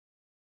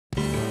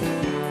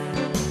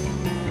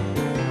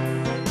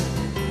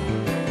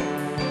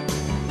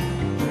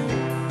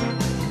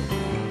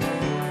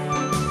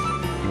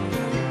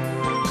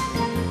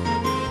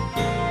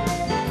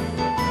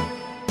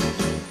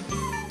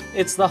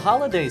It's the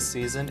holiday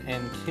season,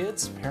 and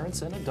kids,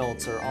 parents, and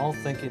adults are all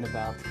thinking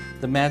about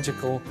the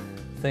magical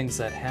things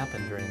that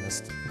happen during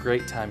this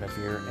great time of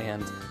year.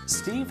 And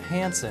Steve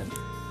Hansen,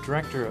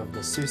 director of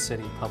the Sioux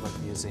City Public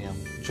Museum,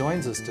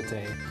 joins us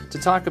today to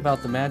talk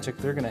about the magic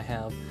they're going to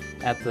have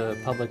at the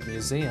Public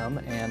Museum.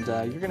 And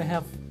you're going to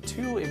have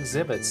two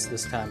exhibits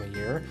this time of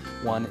year.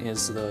 One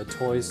is the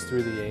Toys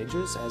Through the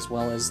Ages, as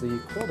well as the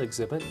quilt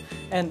exhibit.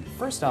 And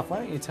first off, why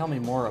don't you tell me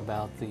more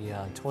about the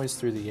Toys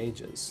Through the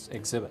Ages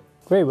exhibit?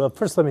 Great. Well,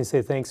 first let me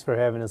say thanks for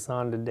having us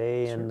on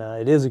today. Sure. And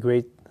it is a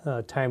great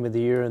time of the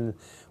year, and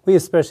we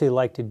especially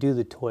like to do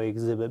the toy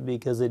exhibit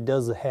because it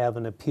does have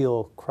an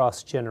appeal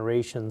across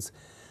generations.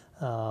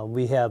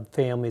 We have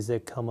families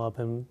that come up,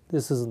 and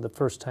this isn't the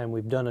first time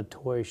we've done a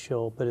toy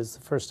show, but it's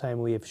the first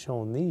time we have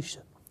shown these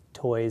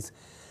toys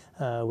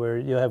where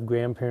you'll have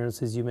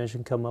grandparents, as you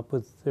mentioned, come up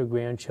with their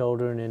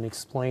grandchildren and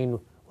explain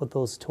what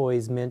those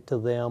toys meant to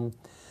them.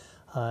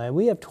 And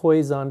we have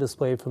toys on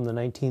display from the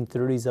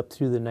 1930s up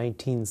through the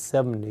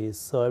 1970s,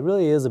 so it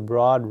really is a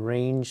broad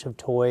range of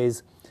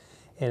toys,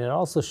 and it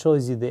also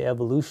shows you the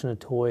evolution of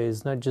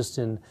toys, not just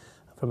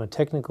from a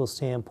technical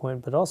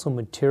standpoint, but also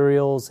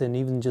materials and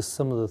even just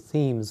some of the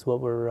themes.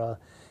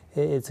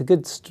 It's a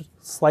good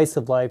slice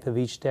of life of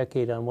each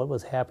decade on what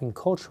was happening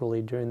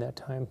culturally during that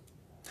time.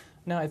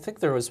 Now, I think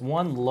there was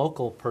one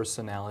local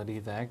personality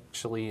that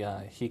actually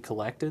he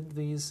collected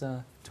these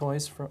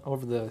toys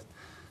over the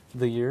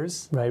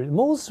years. Right.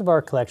 Most of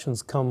our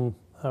collections or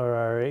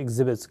our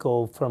exhibits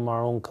go from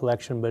our own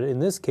collection, but in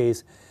this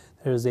case,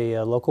 there's a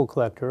local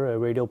collector, a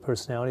radio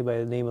personality by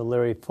the name of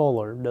Larry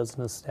Fuller, does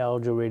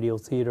nostalgia radio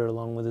theater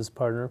along with his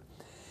partner,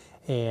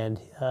 and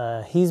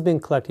he's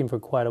been collecting for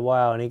quite a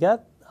while, and he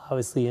got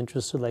obviously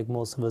interested, like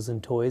most of us, in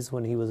toys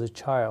when he was a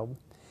child.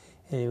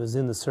 And he was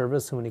in the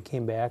service, and when he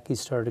came back, he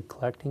started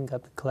collecting,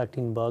 got the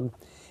collecting bug,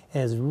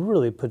 and has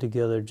really put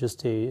together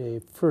just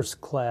a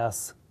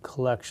first-class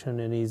collection,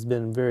 and he's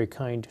been very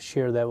kind to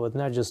share that with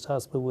not just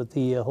us, but with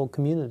the whole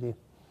community.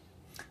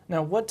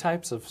 Now, what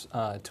types of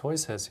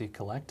toys has he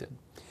collected?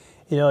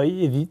 You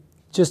know,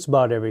 just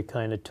about every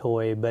kind of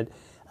toy, but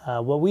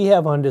what we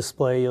have on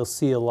display, you'll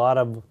see a lot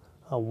of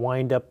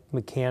wind-up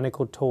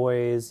mechanical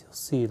toys. You'll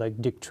see like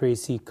Dick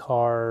Tracy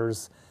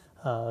cars,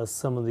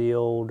 some of the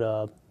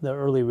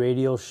early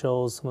radio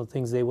shows, some of the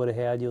things they would have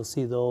had, you'll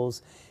see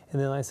those. And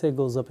then, like I said, it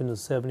goes up into the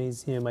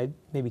 70s, you know,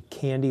 maybe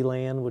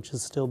Candyland, which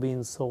is still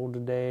being sold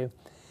today,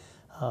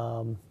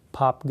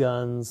 pop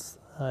guns.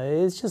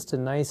 It's just a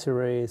nice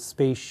array of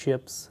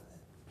spaceships.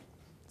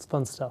 It's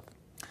fun stuff.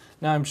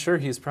 Now, I'm sure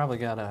he's probably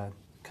got a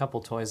couple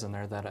toys in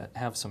there that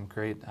have some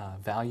great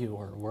value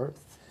or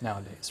worth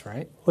nowadays,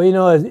 right? Well, you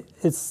know,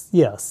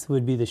 yes,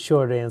 would be the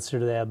short answer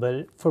to that.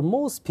 But for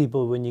most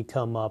people, when you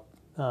come up,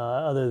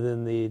 other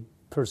than the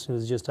person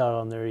who's just out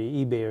on their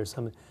eBay or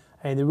something,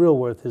 and the real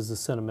worth is the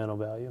sentimental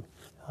value.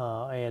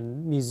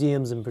 And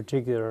museums in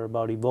particular are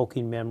about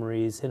evoking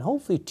memories and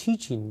hopefully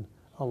teaching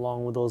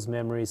along with those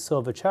memories. So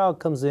if a child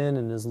comes in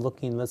and is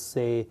looking, let's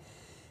say,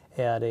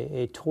 at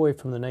a toy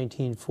from the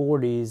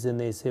 1940s, and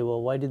they say,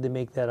 well, why did they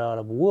make that out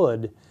of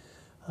wood?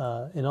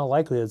 In all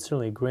likelihood,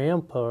 certainly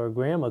grandpa or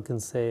grandma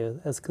can say,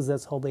 that's because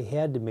that's all they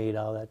had to make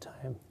out of that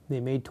time. They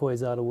made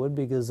toys out of wood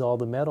because all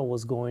the metal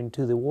was going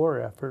to the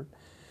war effort.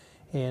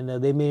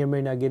 And they may or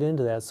may not get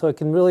into that. So it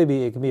can really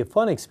be a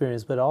fun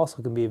experience, but it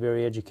also can be a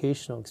very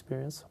educational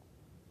experience.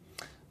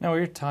 Now, we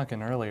were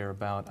talking earlier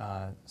about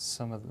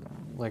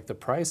the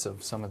price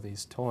of some of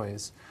these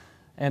toys,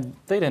 and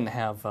they didn't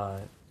have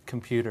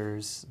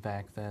computers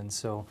back then,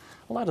 so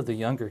a lot of the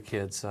younger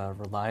kids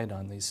relied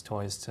on these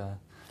toys to,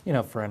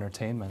 for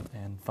entertainment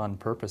and fun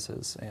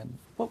purposes. And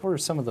what were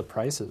some of the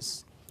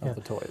prices of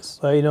the toys?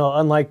 Well, you know,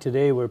 unlike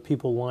today where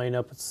people line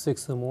up at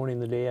 6 in the morning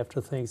the day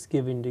after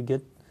Thanksgiving to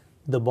get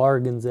the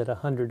bargains at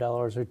 $100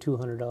 or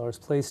 $200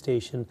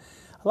 PlayStation,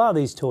 a lot of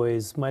these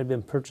toys might have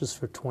been purchased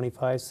for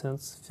 25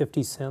 cents,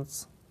 50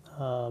 cents,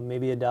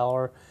 maybe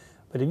 $1.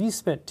 But if you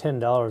spent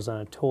 $10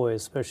 on a toy,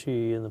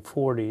 especially in the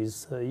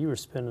 40s, you were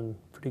spending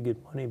pretty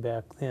good money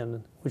back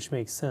then, which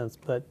makes sense.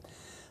 But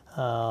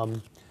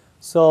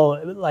so,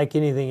 like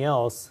anything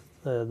else,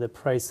 the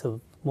price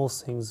of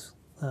most things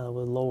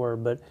was lower.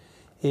 But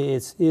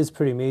it is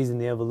pretty amazing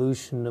the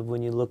evolution of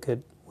when you look at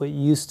what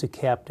used to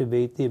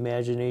captivate the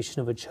imagination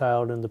of a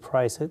child and the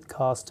price it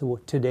costs to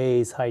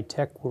today's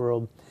high-tech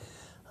world.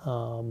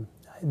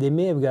 They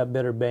may have got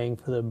better bang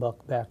for their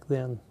buck back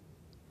then.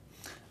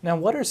 Now,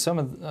 what are some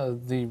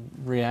of the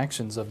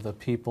reactions of the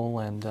people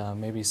and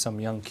maybe some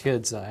young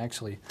kids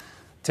actually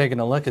taking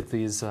a look at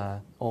these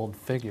old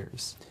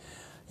figures?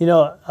 You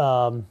know,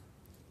 of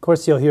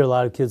course, you'll hear a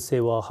lot of kids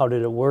say, well, how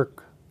did it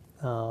work?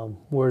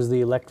 Where's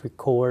the electric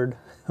cord?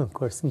 Of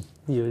course,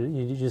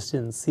 you just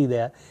didn't see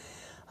that.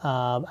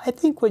 I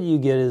think what you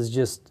get is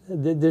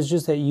there's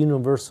just that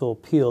universal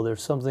appeal.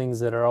 There's some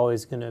things that are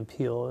always going to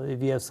appeal.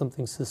 If you have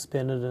something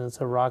suspended and it's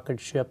a rocket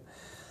ship,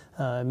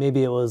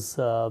 maybe it was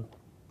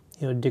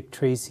Dick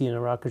Tracy in a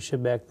rocket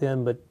ship back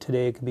then, but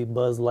today it could be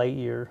Buzz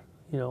Lightyear,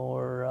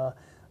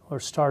 or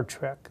Star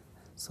Trek.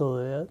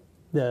 So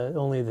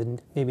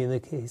maybe in the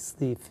case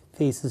the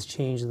faces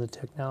change and the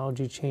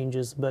technology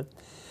changes. But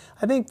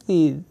I think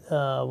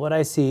what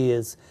I see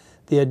is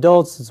the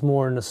adults, it's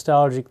more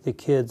nostalgic. The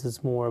kids,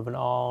 it's more of an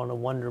awe and a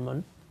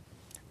wonderment.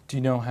 Do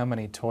you know how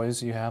many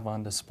toys you have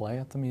on display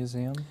at the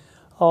museum?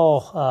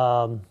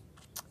 Oh,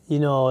 you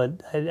know,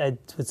 I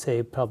would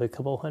say probably a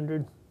couple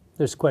hundred.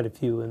 There's quite a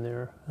few in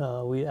there.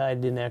 I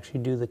didn't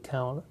actually do the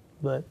count,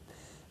 but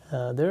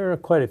there are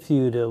quite a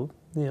few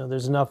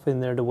there's enough in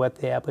there to whet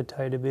the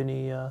appetite of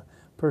any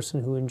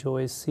person who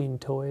enjoys seeing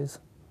toys.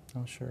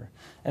 Oh, sure.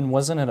 And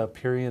wasn't it a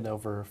period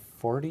over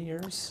 40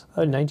 years?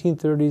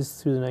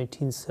 1930s through the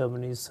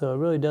 1970s, so it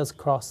really does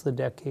cross the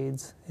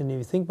decades. And if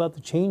you think about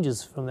the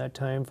changes from that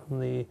time, from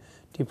the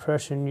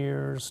Depression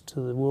years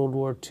to the World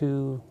War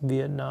II,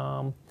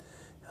 Vietnam,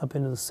 up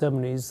into the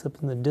 70s,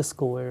 up in the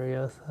disco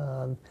area,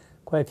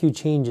 quite a few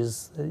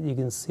changes that you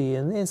can see,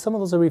 and some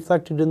of those are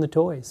reflected in the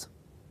toys.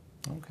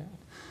 Okay.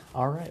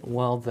 All right.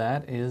 Well,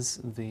 that is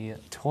the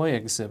toy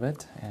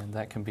exhibit, and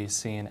that can be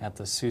seen at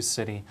the Sioux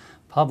City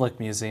Public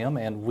Museum.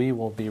 And we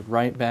will be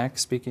right back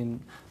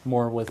speaking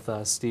more with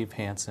Steve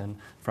Hansen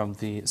from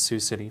the Sioux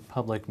City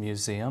Public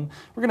Museum.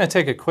 We're going to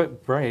take a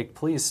quick break.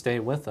 Please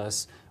stay with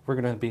us. We're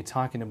going to be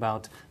talking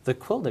about the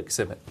quilt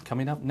exhibit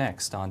coming up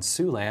next on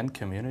Siouxland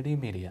Community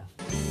Media.